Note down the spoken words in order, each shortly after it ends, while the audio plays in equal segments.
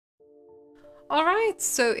Alright,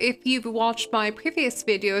 so if you've watched my previous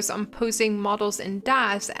videos on posing models in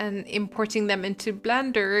DAZ and importing them into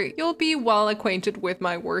Blender, you'll be well acquainted with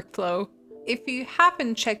my workflow. If you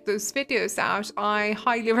haven't checked those videos out, I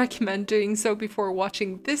highly recommend doing so before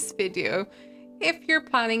watching this video, if you're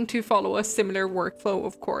planning to follow a similar workflow,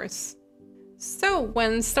 of course. So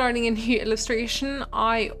when starting a new illustration,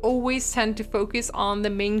 I always tend to focus on the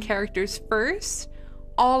main characters first.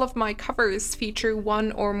 All of my covers feature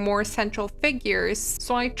one or more central figures,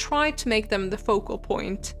 so I try to make them the focal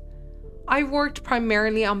point. I worked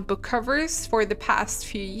primarily on book covers for the past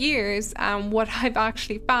few years, and what I've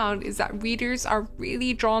actually found is that readers are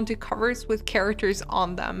really drawn to covers with characters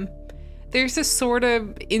on them. There's a sort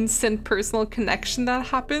of instant personal connection that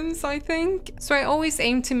happens, I think. So I always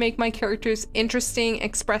aim to make my characters interesting,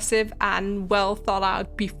 expressive, and well thought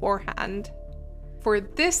out beforehand. For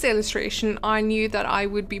this illustration, I knew that I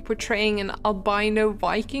would be portraying an albino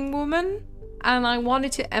Viking woman, and I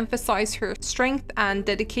wanted to emphasize her strength and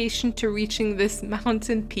dedication to reaching this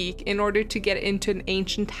mountain peak in order to get into an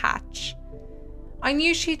ancient hatch. I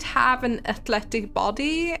knew she'd have an athletic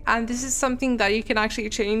body, and this is something that you can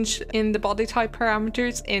actually change in the body type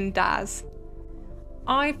parameters in DAZ.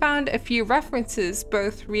 I found a few references,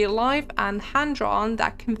 both real life and hand-drawn,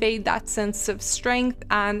 that conveyed that sense of strength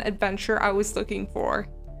and adventure I was looking for.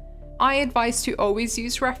 I advise to always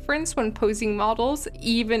use reference when posing models,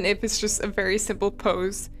 even if it's just a very simple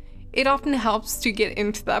pose. It often helps to get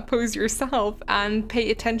into that pose yourself and pay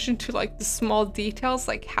attention to the small details,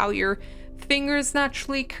 like how your fingers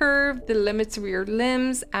naturally curve, the limits of your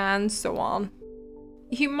limbs, and so on.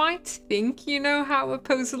 You might think you know how a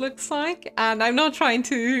pose looks like, and I'm not trying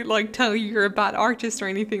to tell you you're a bad artist or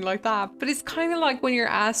anything like that, but it's kind of like when you're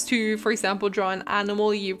asked to, for example, draw an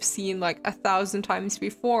animal you've seen 1,000 times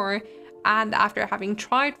before, and after having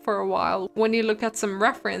tried for a while, when you look at some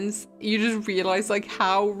reference, you just realize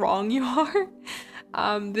how wrong you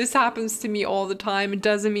are. This happens to me all the time. It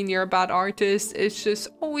doesn't mean you're a bad artist, it's just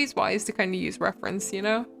always wise to kind of use reference, you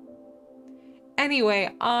know? Anyway,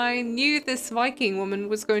 I knew this Viking woman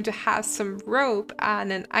was going to have some rope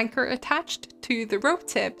and an anchor attached to the rope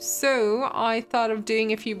tip, so I thought of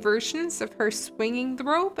doing a few versions of her swinging the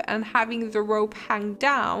rope and having the rope hang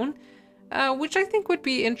down, which I think would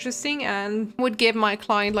be interesting and would give my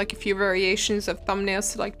client a few variations of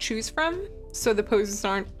thumbnails to choose from, so the poses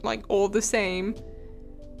aren't all the same.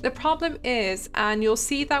 The problem is, and you'll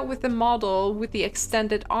see that with the model with the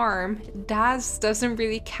extended arm, DAZ doesn't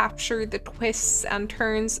really capture the twists and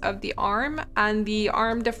turns of the arm and the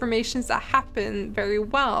arm deformations that happen very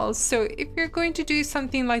well. So if you're going to do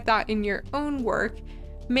something like that in your own work,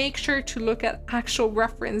 make sure to look at actual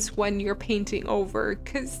reference when you're painting over,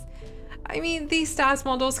 because I mean, these DAZ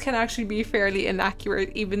models can actually be fairly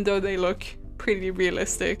inaccurate even though they look pretty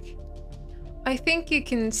realistic. I think you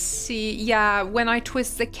can see, yeah, when I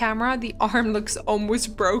twist the camera, the arm looks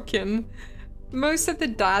almost broken. Most of the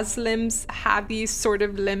DAZ limbs have these sort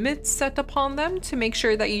of limits set upon them to make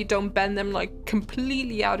sure that you don't bend them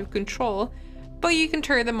completely out of control, but you can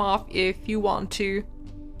turn them off if you want to.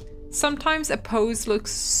 Sometimes a pose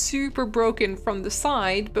looks super broken from the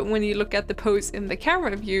side, but when you look at the pose in the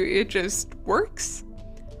camera view, it just works.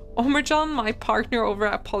 Omerjan, my partner over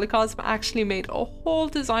at PolyCosm, actually made a whole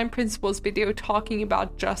design principles video talking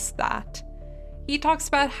about just that. He talks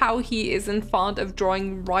about how he isn't fond of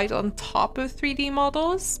drawing right on top of 3D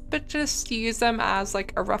models, but just use them as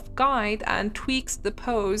a rough guide, and tweaks the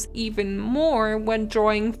pose even more when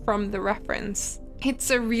drawing from the reference. It's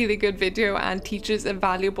a really good video and teaches a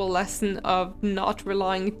valuable lesson of not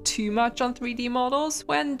relying too much on 3D models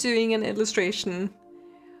when doing an illustration.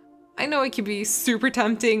 I know it can be super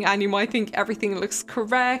tempting and you might think everything looks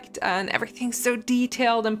correct and everything's so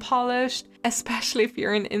detailed and polished, especially if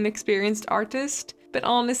you're an inexperienced artist. But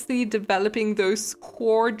honestly, developing those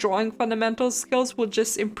core drawing fundamental skills will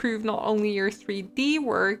just improve not only your 3D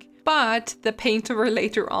work, but the paint over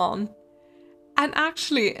later on. And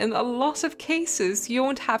actually, in a lot of cases, you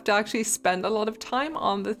won't have to actually spend a lot of time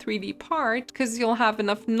on the 3D part because you'll have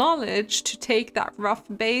enough knowledge to take that rough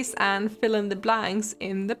base and fill in the blanks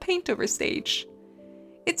in the paint over stage.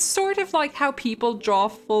 It's sort of like how people draw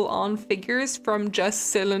full-on figures from just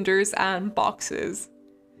cylinders and boxes.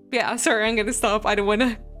 Yeah, sorry, I'm gonna stop. I don't want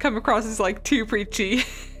to come across as too preachy.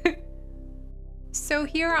 So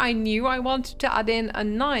here I knew I wanted to add in a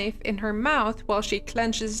knife in her mouth while she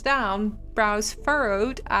clenches down, brows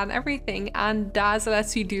furrowed and everything, and DAZ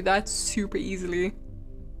lets you do that super easily.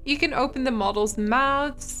 You can open the model's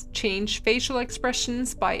mouths, change facial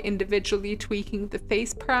expressions by individually tweaking the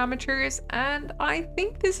face parameters, and I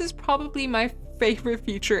think this is probably my favorite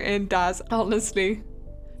feature in DAZ, honestly.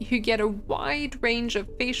 You get a wide range of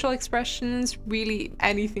facial expressions, really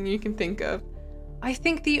anything you can think of. I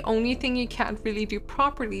think the only thing you can't really do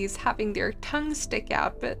properly is having their tongue stick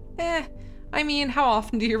out, but I mean, how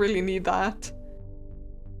often do you really need that?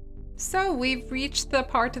 So we've reached the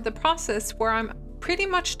part of the process where I'm pretty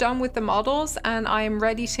much done with the models and I am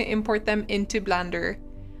ready to import them into Blender.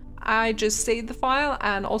 I just save the file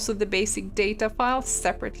and also the basic data file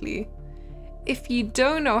separately. If you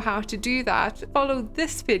don't know how to do that, follow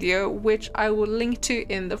this video, which I will link to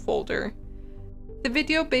in the folder. The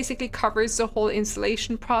video basically covers the whole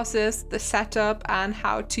installation process, the setup, and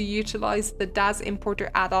how to utilize the DAZ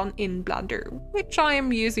importer add-on in Blender, which I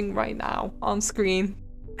am using right now on screen.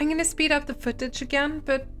 I'm going to speed up the footage again,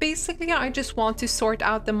 but basically I just want to sort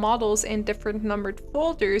out the models in different numbered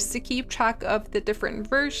folders to keep track of the different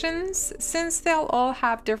versions, since they'll all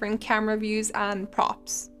have different camera views and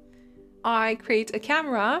props. I create a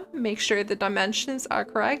camera, make sure the dimensions are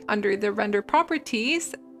correct under the render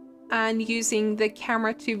properties, and using the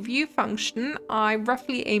camera to view function, I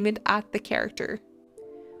roughly aim it at the character.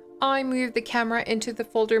 I move the camera into the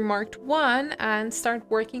folder marked 1 and start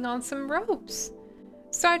working on some ropes.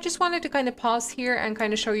 So I just wanted to kind of pause here and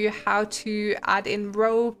kind of show you how to add in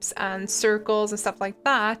ropes and circles and stuff like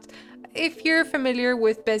that. If you're familiar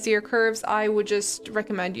with Bezier curves, I would just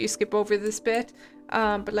recommend you skip over this bit.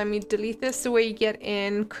 But let me delete this. The way you get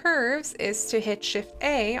in curves is to hit Shift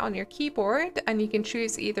A on your keyboard and you can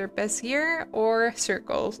choose either Bezier or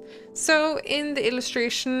circles. So in the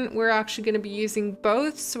illustration, we're actually going to be using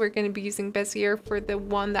both. So we're going to be using Bezier for the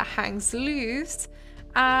one that hangs loose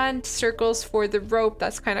and circles for the rope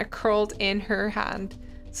that's kind of curled in her hand.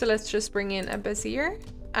 So let's just bring in a Bezier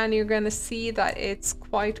and you're going to see that it's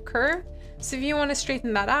quite curved. So if you want to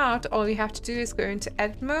straighten that out, all you have to do is go into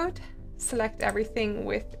edit mode, select everything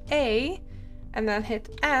with A, and then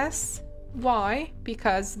hit S, Y,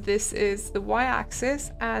 because this is the Y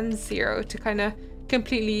axis, and 0 to kind of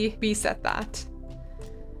completely reset that.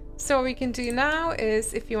 So what we can do now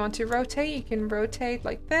is if you want to rotate, you can rotate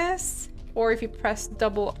like this, or if you press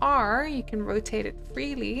double R, you can rotate it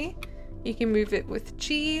freely. You can move it with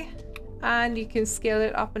G, and you can scale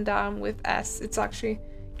it up and down with S. It's actually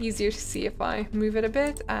easier to see if I move it a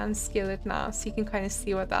bit and scale it now, so you can kind of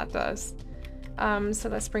see what that does. So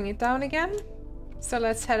let's bring it down again. So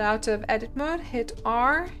let's head out of edit mode, hit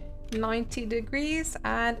R, 90 degrees,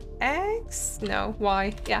 and X, no,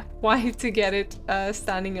 Y, yeah, Y to get it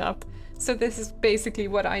standing up. So this is basically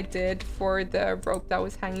what I did for the rope that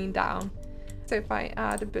was hanging down. So if I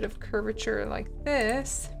add a bit of curvature like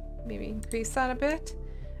this, maybe increase that a bit.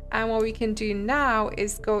 And what we can do now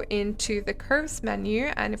is go into the curves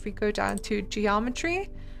menu, and if we go down to geometry,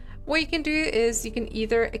 what you can do is you can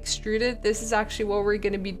either extrude it. This is actually what we're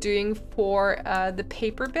going to be doing for the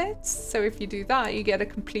paper bits. So if you do that, you get a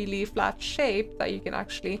completely flat shape that you can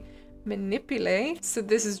actually manipulate. So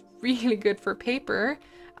this is really good for paper.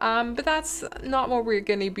 But that's not what we're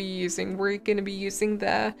going to be using. We're going to be using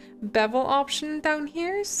the bevel option down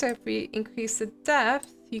here. So if we increase the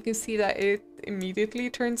depth, you can see that it immediately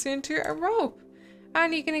turns into a rope.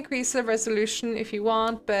 And you can increase the resolution if you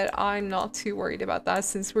want, but I'm not too worried about that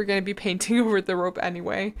since we're going to be painting over the rope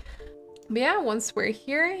anyway. But yeah, once we're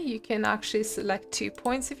here, you can actually select 2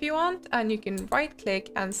 points if you want, and you can right click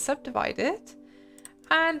and subdivide it.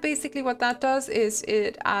 And basically what that does is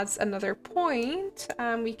it adds another point,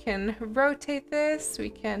 and we can rotate this, we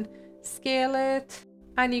can scale it,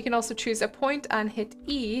 and you can also choose a point and hit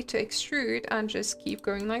E to extrude and just keep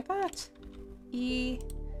going like that. E,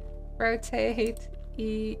 rotate,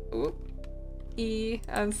 E, oop, E,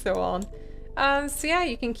 and so on. So yeah,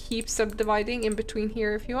 you can keep subdividing in between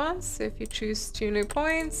here if you want. So if you choose 2 new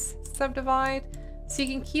points, subdivide. So you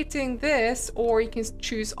can keep doing this, or you can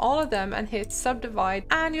choose all of them and hit subdivide,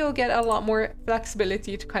 and you'll get a lot more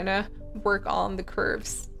flexibility to kind of work on the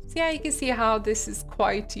curves. So yeah, you can see how this is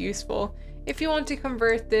quite useful. If you want to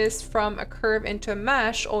convert this from a curve into a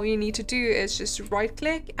mesh, all you need to do is just right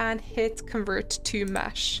click and hit convert to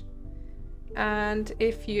mesh. And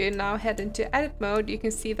if you now head into edit mode, you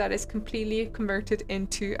can see that it's completely converted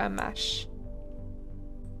into a mesh.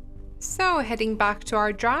 So heading back to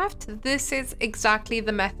our draft, this is exactly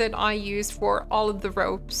the method I use for all of the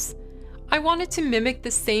ropes. I wanted to mimic the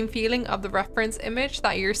same feeling of the reference image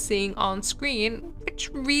that you're seeing on screen, which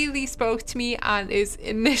really spoke to me and is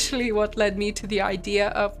initially what led me to the idea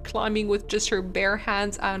of climbing with just her bare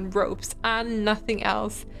hands and ropes and nothing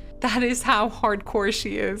else. That is how hardcore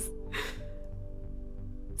she is.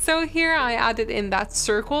 So here I added in that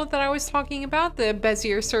circle that I was talking about, the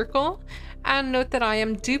Bezier circle, and note that I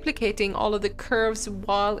am duplicating all of the curves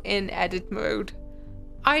while in edit mode.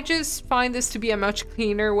 I just find this to be a much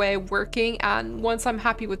cleaner way of working, and once I'm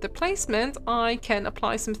happy with the placement, I can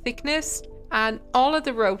apply some thickness and all of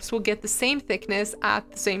the ropes will get the same thickness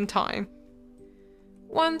at the same time.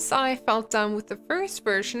 Once I felt done with the first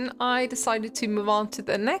version, I decided to move on to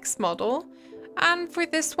the next model. And for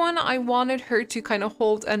this one, I wanted her to kind of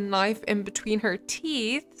hold a knife in between her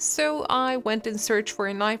teeth, so I went and searched for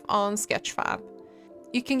a knife on Sketchfab.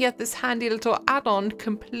 You can get this handy little add-on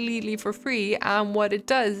completely for free, and what it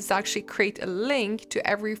does is actually create a link to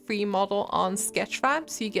every free model on Sketchfab,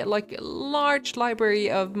 so you get like a large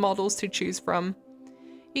library of models to choose from.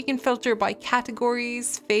 You can filter by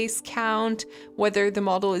categories, face count, whether the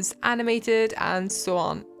model is animated, and so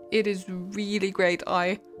on. It is really great.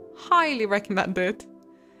 I highly recommend it.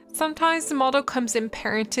 Sometimes the model comes in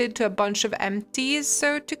parented to a bunch of empties,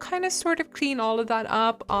 so to kind of sort of clean all of that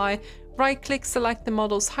up, I right-click, select the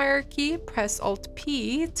model's hierarchy, press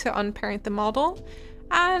Alt-P to unparent the model,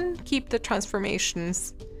 and keep the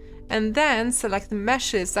transformations. And then select the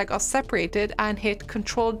meshes that got separated and hit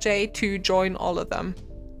Ctrl-J to join all of them.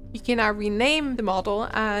 You can now rename the model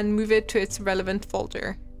and move it to its relevant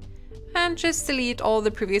folder. And just delete all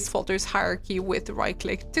the previous folders hierarchy with right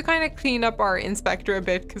click to kind of clean up our inspector a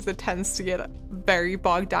bit, because it tends to get very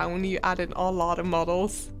bogged down when you add in a lot of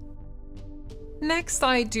models. Next,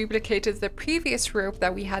 I duplicated the previous rope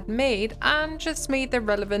that we had made and just made the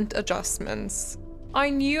relevant adjustments. I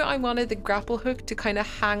knew I wanted the grapple hook to kind of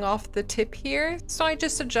hang off the tip here, so I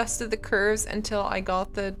just adjusted the curves until I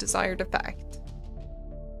got the desired effect.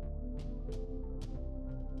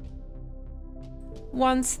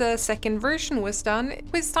 Once the second version was done, it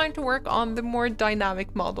was time to work on the more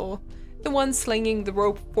dynamic model, the one slinging the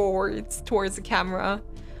rope forwards towards the camera.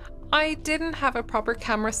 I didn't have a proper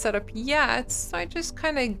camera set up yet, so I just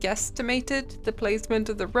kind of guesstimated the placement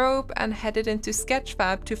of the rope and headed into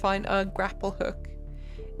Sketchfab to find a grapple hook.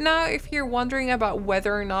 Now, if you're wondering about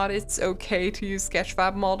whether or not it's okay to use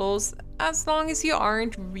Sketchfab models, as long as you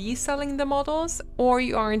aren't reselling the models, or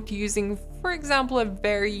you aren't using, for example, a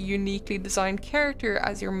very uniquely designed character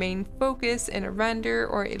as your main focus in a render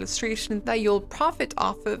or illustration that you'll profit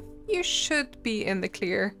off of, you should be in the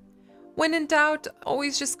clear. When in doubt,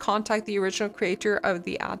 always just contact the original creator of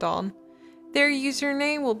the add-on. Their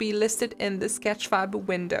username will be listed in the Sketchfab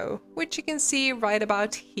window, which you can see right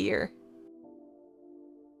about here.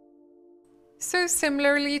 So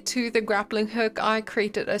similarly to the grappling hook, I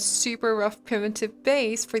created a super rough primitive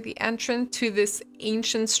base for the entrance to this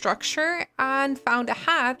ancient structure and found a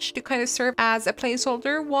hatch to kind of serve as a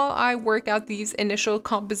placeholder while I work out these initial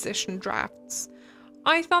composition drafts.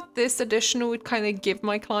 I thought this addition would kind of give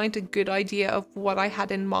my client a good idea of what I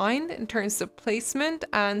had in mind in terms of placement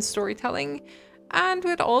and storytelling, and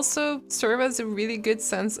would also serve as a really good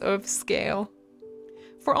sense of scale.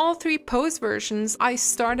 For all three pose versions, I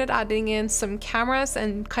started adding in some cameras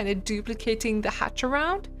and kind of duplicating the hatch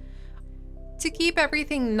around. To keep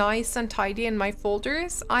everything nice and tidy in my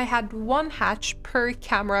folders, I had one hatch per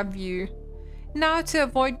camera view. Now, to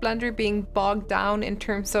avoid Blender being bogged down in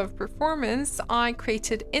terms of performance, I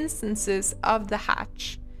created instances of the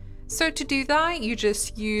hatch. So to do that, you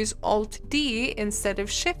just use Alt-D instead of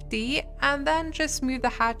Shift-D, and then just move the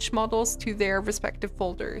hatch models to their respective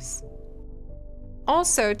folders.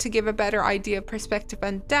 Also, to give a better idea of perspective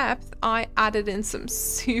and depth, I added in some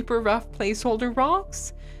super rough placeholder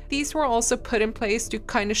rocks. These were also put in place to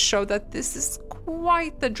kind of show that this is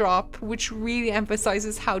quite the drop, which really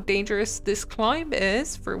emphasizes how dangerous this climb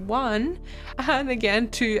is, for one, and again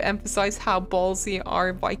to emphasize how ballsy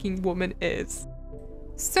our Viking woman is.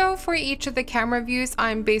 So for each of the camera views,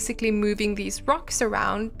 I'm basically moving these rocks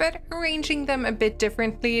around, but arranging them a bit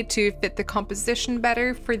differently to fit the composition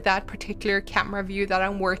better for that particular camera view that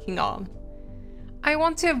I'm working on. I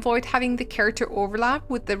want to avoid having the character overlap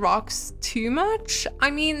with the rocks too much.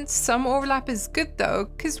 I mean, some overlap is good though,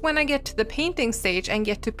 because when I get to the painting stage and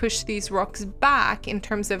get to push these rocks back in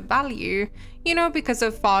terms of value, you know, because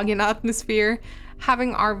of fog and atmosphere,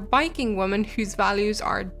 having our Viking woman whose values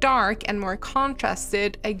are dark and more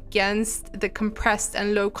contrasted against the compressed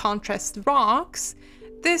and low contrast rocks,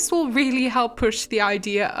 this will really help push the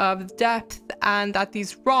idea of depth and that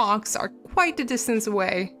these rocks are quite a distance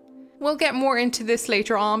away. We'll get more into this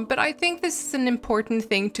later on, but I think this is an important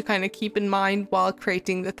thing to kind of keep in mind while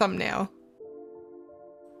creating the thumbnail.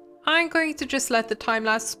 I'm going to just let the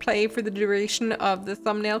time-lapse play for the duration of the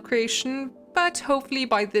thumbnail creation, but hopefully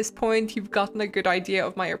by this point you've gotten a good idea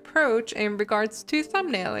of my approach in regards to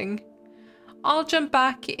thumbnailing. I'll jump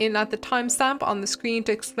back in at the timestamp on the screen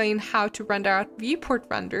to explain how to render out Viewport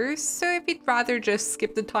Renders, so if you'd rather just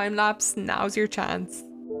skip the time-lapse, now's your chance.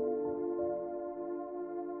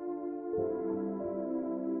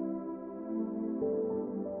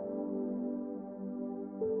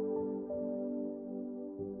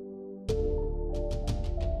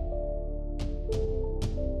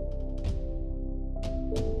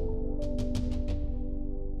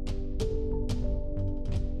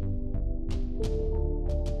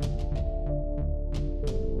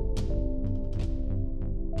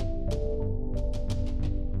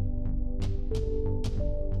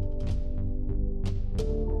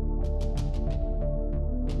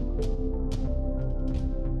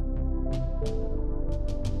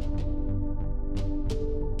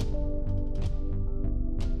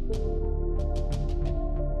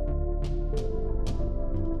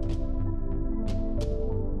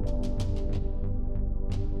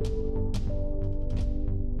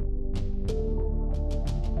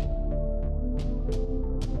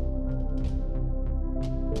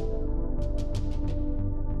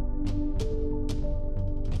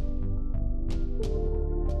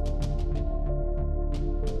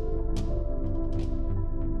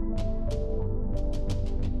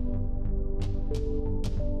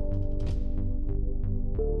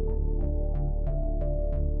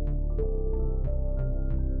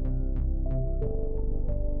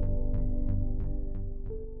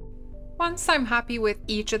 Once I'm happy with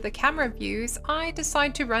each of the camera views, I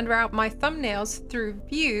decide to render out my thumbnails through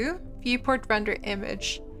Viewport Render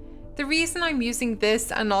Image. The reason I'm using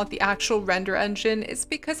this and not the actual render engine is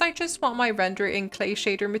because I just want my render in clay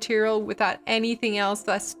shader material without anything else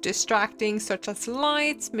that's distracting, such as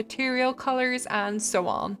lights, material colors, and so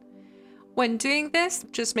on. When doing this,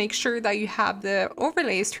 just make sure that you have the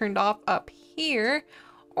overlays turned off up here,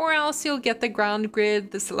 or else you'll get the ground grid,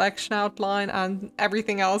 the selection outline, and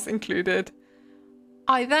everything else included.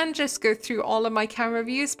 I then just go through all of my camera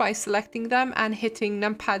views by selecting them and hitting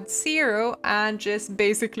numpad 0 and just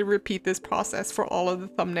basically repeat this process for all of the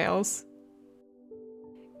thumbnails.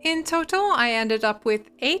 In total, I ended up with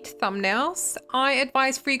 8 thumbnails. I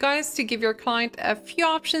advise for you guys to give your client a few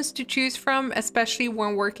options to choose from, especially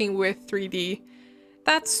when working with 3D.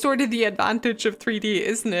 That's sort of the advantage of 3D,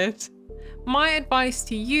 isn't it? My advice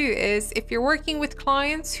to you is, if you're working with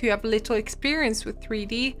clients who have little experience with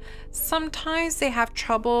 3D, sometimes they have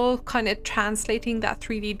trouble kind of translating that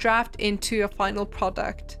 3D draft into a final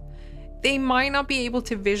product. They might not be able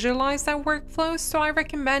to visualize that workflow, so I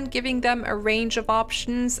recommend giving them a range of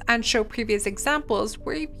options and show previous examples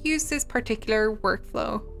where you've used this particular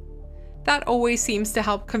workflow. That always seems to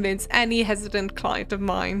help convince any hesitant client of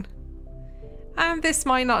mine. And this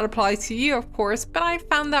might not apply to you, of course, but I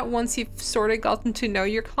found that once you've sort of gotten to know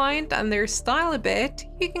your client and their style a bit,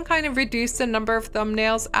 you can kind of reduce the number of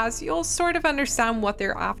thumbnails as you'll sort of understand what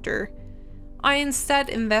they're after. I instead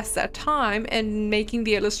invest that time in making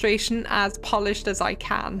the illustration as polished as I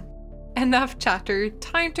can. Enough chatter,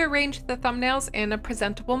 time to arrange the thumbnails in a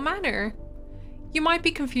presentable manner. You might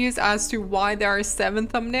be confused as to why there are 7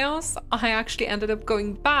 thumbnails. I actually ended up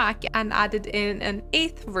going back and added in an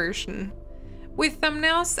 8th version. With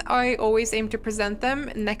thumbnails, I always aim to present them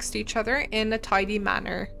next to each other in a tidy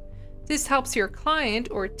manner. This helps your client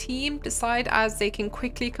or team decide as they can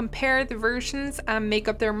quickly compare the versions and make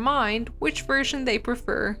up their mind which version they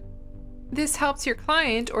prefer. This helps your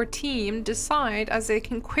client or team decide as they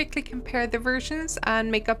can quickly compare the versions and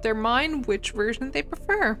make up their mind which version they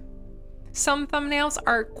prefer. Some thumbnails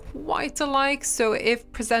are quite alike, so if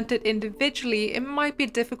presented individually, it might be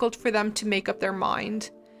difficult for them to make up their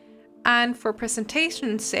mind. And for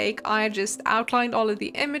presentation's sake, I just outlined all of the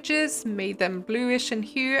images, made them bluish in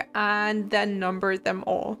hue, and then numbered them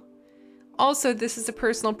all. Also, this is a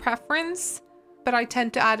personal preference, but I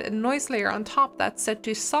tend to add a noise layer on top that's set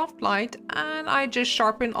to soft light, and I just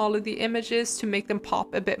sharpen all of the images to make them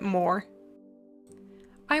pop a bit more.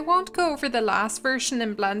 I won't go over the last version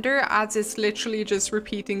in Blender as it's literally just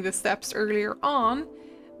repeating the steps earlier on,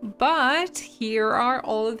 but here are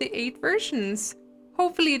all of the 8 versions.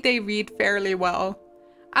 Hopefully they read fairly well.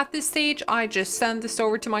 At this stage, I just send this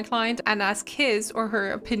over to my client and ask his or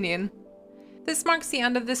her opinion. This marks the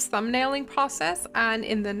end of this thumbnailing process, and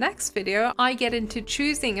in the next video, I get into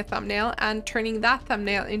choosing a thumbnail and turning that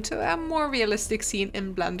thumbnail into a more realistic scene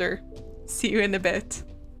in Blender. See you in a bit.